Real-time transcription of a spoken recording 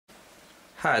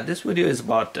Hi, this video is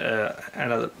about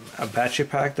a battery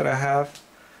pack that I have.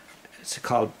 It's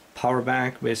called power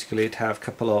bank. Basically, it have a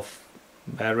couple of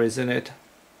batteries in it.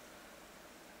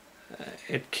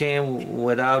 It came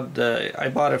without the. I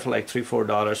bought it for like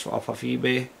 $3-4 off of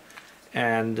eBay,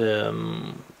 and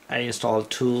I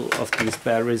installed 2 of these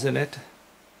batteries in it.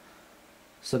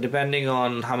 So depending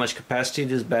on how much capacity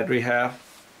this battery have,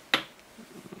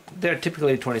 they're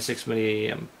typically 26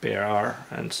 milliampere hour,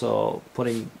 and so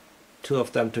putting 2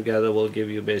 of them together will give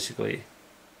you basically,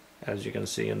 as you can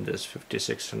see in this,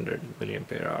 5600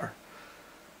 milliampere hour.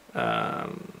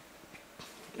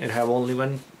 It have only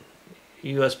one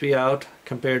USB out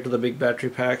compared to the big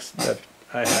battery packs that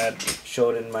I had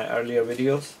showed in my earlier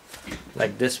videos.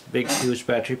 Like this big huge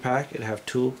battery pack, it have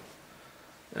 2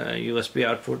 USB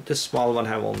output. This small one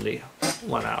have only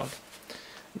 1 out.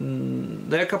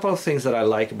 There are a couple of things that I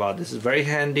like about this. It's very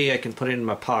handy. I can put it in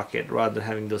my pocket rather than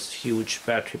having those huge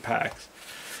battery packs.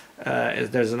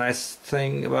 There's a nice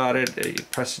thing about it. You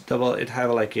press it double. It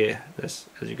have like this,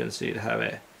 as you can see, it have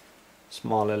a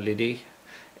small LED.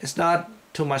 It's not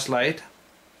too much light,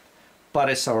 but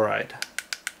it's alright.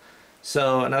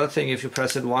 So another thing, if you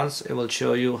press it once, it will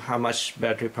show you how much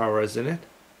battery power is in it.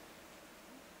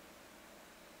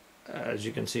 As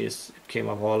you can see, it came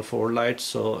up all 4 lights,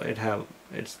 so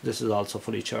this is also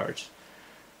fully charged.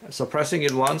 So pressing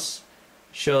it once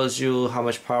shows you how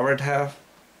much power it have.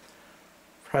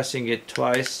 Pressing it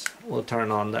twice will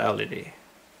turn on the LED.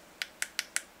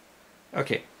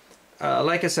 Okay,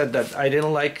 like I said, that I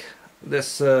didn't like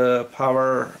this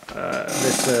this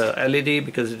LED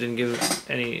because it didn't give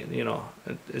any,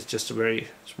 it's just a very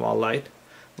small light,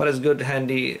 but it's good,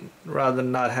 handy, rather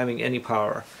than not having any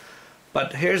power.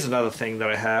 But here's another thing that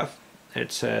I have.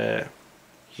 It's a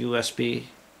USB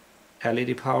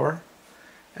LED power,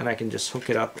 and I can just hook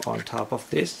it up on top of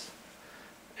this,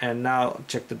 and now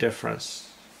check the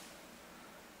difference.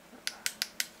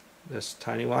 This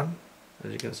tiny one,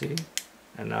 as you can see,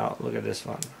 and now look at this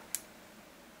one.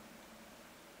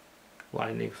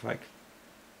 Blinding effect.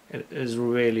 It is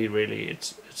really,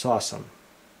 it's awesome.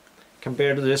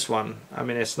 Compared to this one, I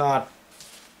mean, it's not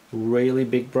really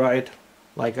big bright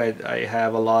like I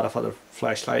have a lot of other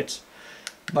flashlights,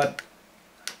 but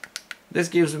this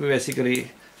gives me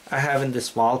basically, I have in this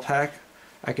small pack,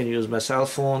 I can use my cell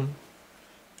phone,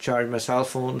 charge my cell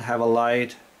phone, have a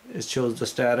light, it shows the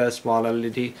status, small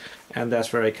LED, and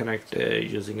that's where I connect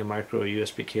using a micro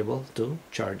USB cable to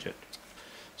charge it.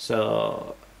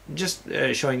 So just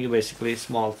showing you basically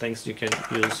small things you can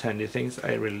use, handy things.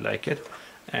 I really like it,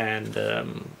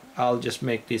 and I'll just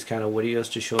make these kind of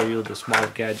videos to show you the small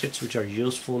gadgets which are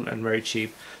useful and very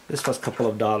cheap. This was a couple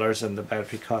of dollars, and the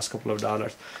battery cost a couple of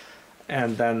dollars,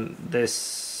 and then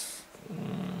this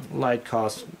light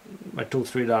cost by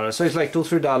 $2-3. So it's like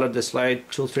 $2-3 this light,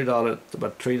 $2-3,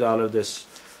 about $3 this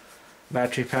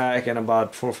battery pack, and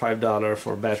about $4-5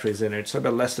 for batteries in it. So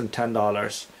about less than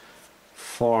 $10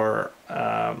 for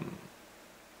a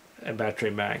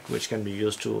battery bank, which can be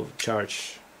used to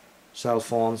charge cell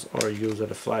phones or use as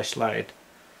a flashlight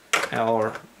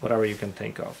or whatever you can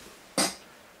think of.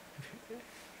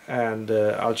 And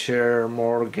I'll share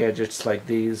more gadgets like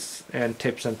these and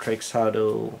tips and tricks how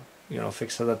to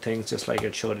fix other things, just like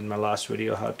I showed in my last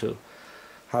video,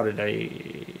 how did I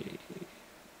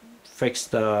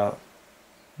fix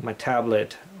my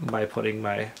tablet by putting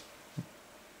my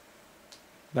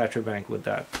battery bank with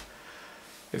that.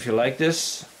 If you like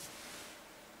this,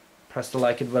 press the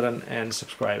like it button and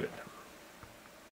subscribe it.